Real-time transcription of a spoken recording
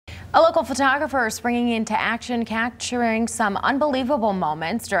A local photographer is springing into action, capturing some unbelievable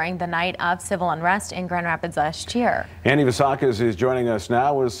moments during the night of civil unrest in Grand Rapids last year. Andy Vasakis is joining us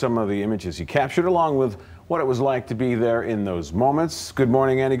now with some of the images he captured, along with what it was like to be there in those moments. Good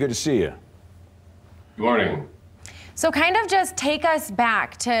morning, Andy. Good to see you. Good morning. So kind of just take us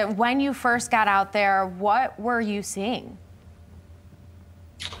back to when you first got out there. What were you seeing?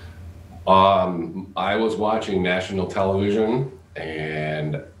 I was watching national television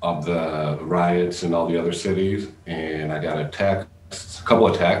and of the riots in all the other cities, and I got a couple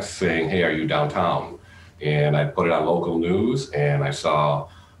of texts saying, "Hey, are you downtown?" And I put it on local news, and I saw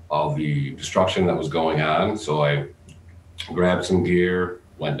all the destruction that was going on. So I grabbed some gear,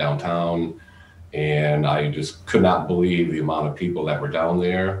 went downtown, and I just could not believe the amount of people that were down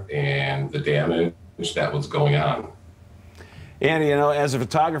there and the damage that was going on. Andy, you know, as a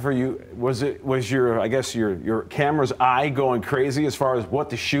photographer, was your, I guess, your camera's eye going crazy as far as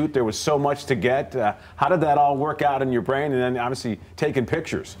what to shoot? There was so much to get. How did that all work out in your brain, and then obviously taking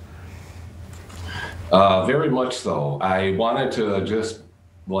pictures? Very much so. I wanted to just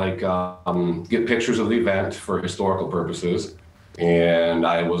get pictures of the event for historical purposes, and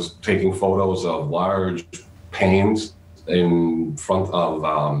I was taking photos of large panes in front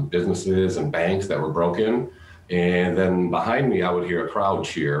of businesses and banks that were broken. And then behind me, I would hear a crowd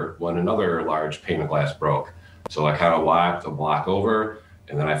cheer when another large pane of glass broke. So I kind of walked a block over,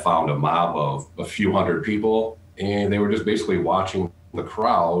 and then I found a mob of a few hundred people, and they were just basically watching the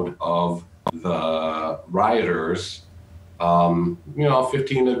crowd of the rioters,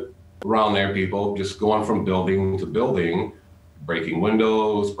 15 to around there, people just going from building to building, breaking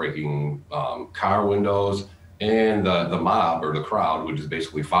windows, breaking car windows. And the mob or the crowd would just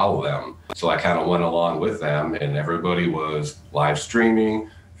basically follow them. So I kind of went along with them, and everybody was live streaming.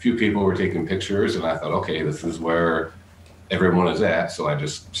 A few people were taking pictures, and I thought, okay, this is where everyone is at. So I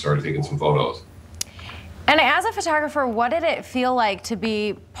just started taking some photos. And as a photographer, what did it feel like to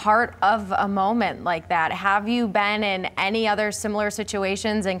be part of a moment like that? Have you been in any other similar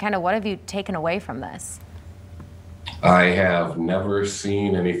situations, and kind of what have you taken away from this? I have never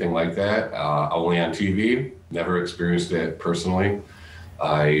seen anything like that, only on TV. Never experienced it personally.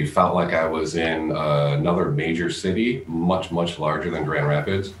 I felt like I was in another major city, much, much larger than Grand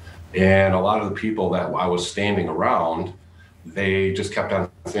Rapids. And a lot of the people that I was standing around, they just kept on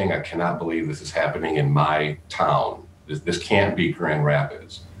saying, "I cannot believe this is happening in my town. This can't be Grand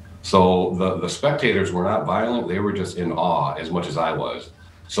Rapids." So the spectators were not violent. They were just in awe as much as I was.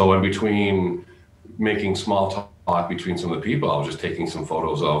 So in between making small talk between some of the people, I was just taking some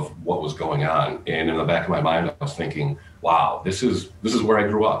photos of what was going on. And in the back of my mind, I was thinking, wow, this is where I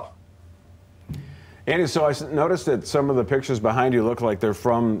grew up. Andy, so I noticed that some of the pictures behind you look like they're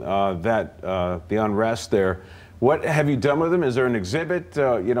from the unrest there. What have you done with them? Is there an exhibit?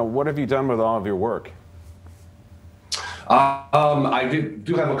 What have you done with all of your work? I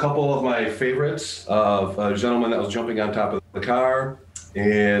do have a couple of my favorites of a gentleman that was jumping on top of the car,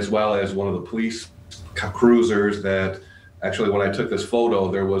 as well as one of the police cruisers that actually, when I took this photo,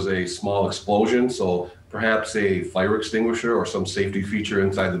 there was a small explosion. So perhaps a fire extinguisher or some safety feature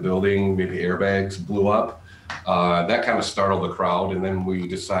inside the building, maybe airbags blew up. That kind of startled the crowd. And then we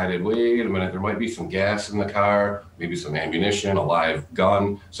decided, wait a minute, there might be some gas in the car, maybe some ammunition, a live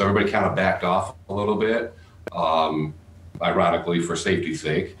gun. So everybody kind of backed off a little bit, ironically for safety's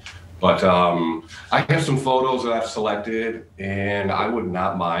sake. But I have some photos that I've selected, and I would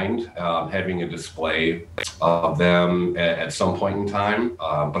not mind having a display of them at some point in time,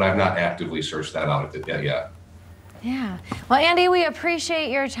 but I've not actively searched that out yet. Yeah. Well, Andy, we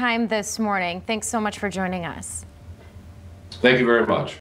appreciate your time this morning. Thanks so much for joining us. Thank you very much.